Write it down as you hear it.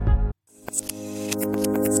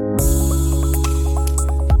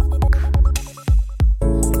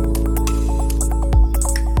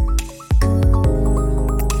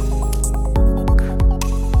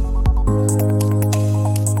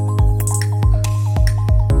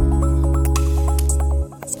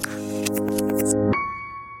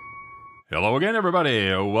Hello again,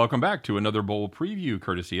 everybody. Welcome back to another bowl preview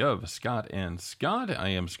courtesy of Scott and Scott. I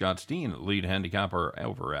am Scott Steen, lead handicapper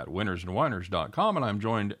over at winnersandwhiners.com, and I'm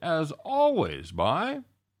joined, as always, by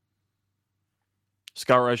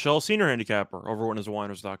Scott Reichel, senior handicapper over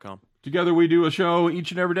winnersandwhiners.com. Together we do a show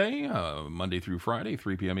each and every day, Monday through Friday,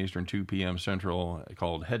 3 p.m. Eastern, 2 p.m. Central,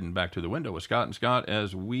 called Heading Back to the Window with Scott and Scott,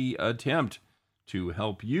 as we attempt to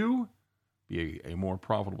help you be a more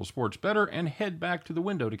profitable sports bettor and head back to the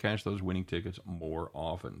window to cash those winning tickets more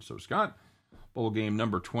often. So, Scott, bowl game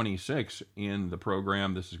number 26 in the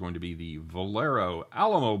program. This is going to be the Valero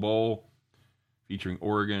Alamo Bowl featuring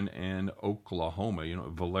Oregon and Oklahoma. You know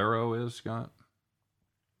what Valero is, Scott?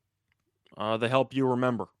 They help you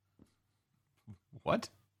remember. What?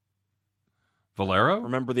 Valero?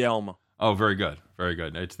 Remember the Alamo. Oh, very good. Very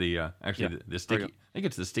good. It's the the sticky. Good. I think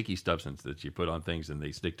it's the sticky substance that you put on things and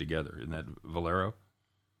they stick together. Isn't that Valero?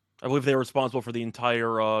 I believe they were responsible for the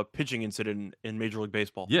entire pitching incident in Major League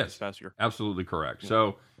Baseball this past year. Absolutely correct. Yeah.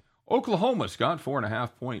 So, Oklahoma, Scott,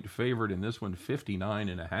 4.5 point favorite in this one,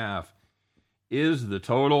 59.5 is the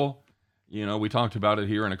total. You know, we talked about it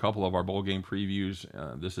here in a couple of our bowl game previews.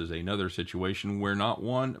 This is another situation where not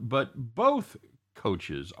one, but both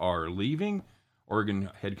coaches are leaving. Oregon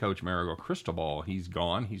head coach Amerigo Cristobal, he's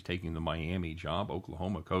gone. He's taking the Miami job.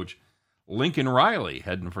 Oklahoma coach Lincoln Riley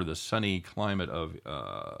heading for the sunny climate of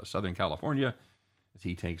Southern California as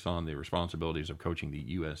he takes on the responsibilities of coaching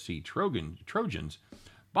the USC Trojans.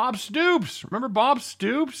 Bob Stoops, remember Bob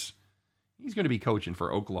Stoops? He's going to be coaching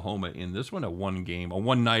for Oklahoma in this one, a one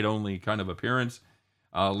night only kind of appearance.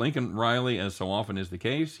 Lincoln Riley, as so often is the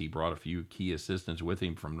case, he brought a few key assistants with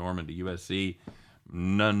him from Norman to USC.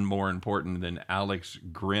 None more important than Alex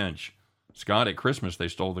Grinch. Scott, at Christmas, they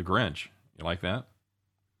stole the Grinch. You like that?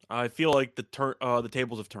 I feel like the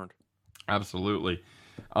tables have turned. Absolutely.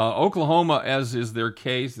 Oklahoma, as is their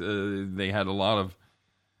case, they had a lot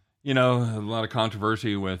of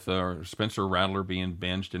controversy with Spencer Rattler being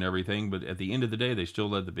benched and everything. But at the end of the day, they still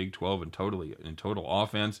led the Big 12 in total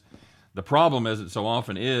offense. The problem, as it so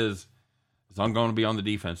often is I'm going to be on the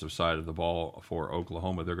defensive side of the ball for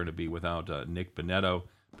Oklahoma. They're going to be without Nick Bonetto,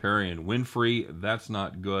 Perrion Winfrey. That's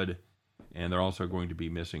not good. And they're also going to be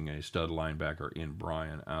missing a stud linebacker in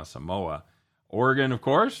Brian Asamoah. Oregon, of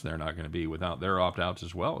course, they're not going to be without their opt-outs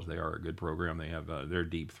as well, as they are a good program. They have their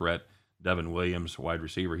deep threat, Devin Williams, wide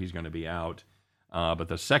receiver. He's going to be out. But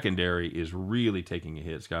the secondary is really taking a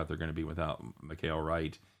hit, Scott. They're going to be without Mikael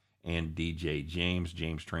Wright and DJ James.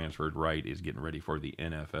 James transferred. Wright is getting ready for the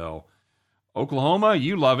NFL. Oklahoma,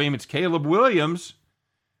 you love him. It's Caleb Williams.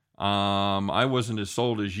 I wasn't as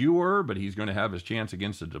sold as you were, but he's going to have his chance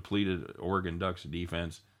against the depleted Oregon Ducks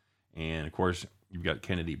defense. And, of course, you've got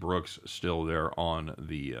Kennedy Brooks still there on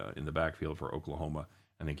the in the backfield for Oklahoma.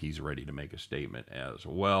 I think he's ready to make a statement as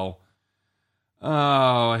well.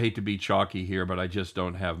 Oh, I hate to be chalky here, but I just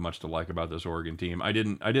don't have much to like about this Oregon team. I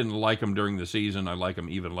didn't like them during the season. I like them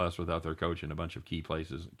even less without their coach and a bunch of key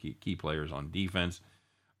players on defense.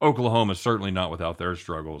 Oklahoma certainly not without their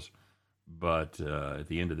struggles, but at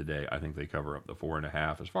the end of the day, I think they cover up the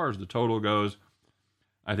 4.5. As far as the total goes,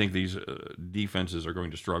 I think these defenses are going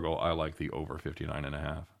to struggle. I like the over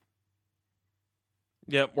 59.5.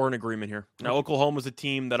 Yep, we're in agreement here. Now, Oklahoma's a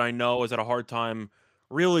team that I know has had a hard time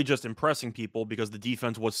really just impressing people because the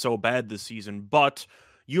defense was so bad this season. But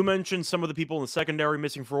you mentioned some of the people in the secondary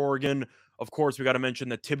missing for Oregon. Of course, we got to mention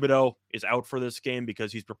that Thibodeau is out for this game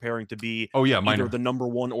because he's preparing to be either the number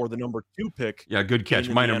 1 or the number 2 pick. Yeah, good catch.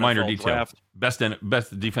 Minor detail. Draft. Best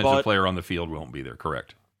defensive player on the field won't be there.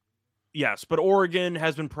 Correct. Yes, but Oregon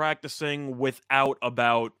has been practicing without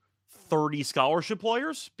about 30 scholarship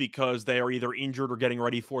players because they are either injured or getting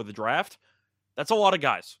ready for the draft. That's a lot of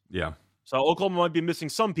guys. Yeah. So Oklahoma might be missing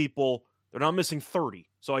some people. They're not missing 30.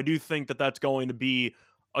 So I do think that that's going to be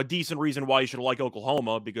a decent reason why you should like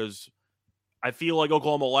Oklahoma, because I feel like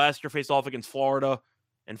Oklahoma last year faced off against Florida,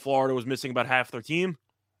 and Florida was missing about half their team.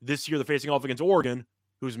 This year they're facing off against Oregon,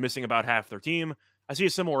 who's missing about half their team. I see a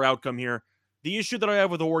similar outcome here. The issue that I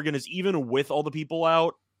have with Oregon is even with all the people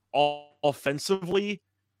out, offensively,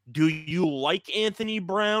 do you like Anthony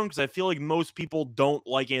Brown? Because I feel like most people don't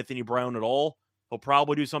like Anthony Brown at all. He'll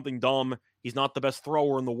probably do something dumb. He's not the best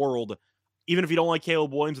thrower in the world. Even if you don't like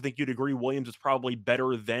Caleb Williams, I think you'd agree Williams is probably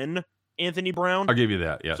better than Anthony Brown. I'll give you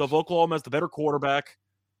that, yes. So if Oklahoma has the better quarterback,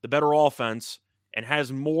 the better offense, and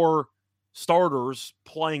has more starters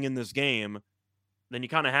playing in this game, then you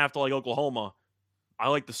kind of have to like Oklahoma. I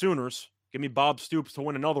like the Sooners. Give me Bob Stoops to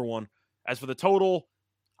win another one. As for the total,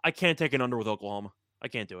 I can't take an under with Oklahoma. I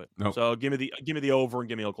can't do it. Nope. So give me the over and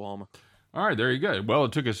give me Oklahoma. All right, there you go. Well,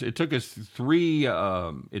 it took us three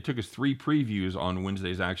previews on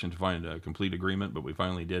Wednesday's action to find a complete agreement, but we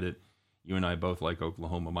finally did it. You and I both like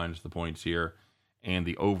Oklahoma minus the points here and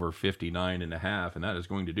the over 59.5, and that is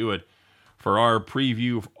going to do it for our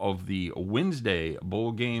preview of the Wednesday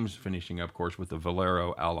bowl games, finishing up, of course, with the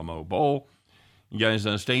Valero Alamo Bowl. You guys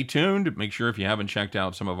stay tuned. Make sure if you haven't checked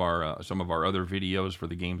out some of our other videos for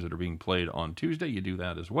the games that are being played on Tuesday, you do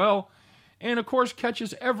that as well. And, of course, catch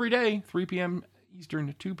us every day, 3 p.m.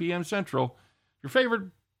 Eastern, 2 p.m. Central, your favorite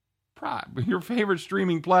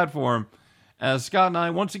streaming platform, as Scott and I,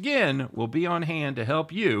 once again, will be on hand to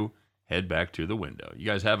help you head back to the window. You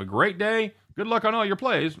guys have a great day. Good luck on all your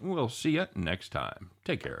plays. We'll see you next time.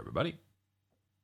 Take care, everybody.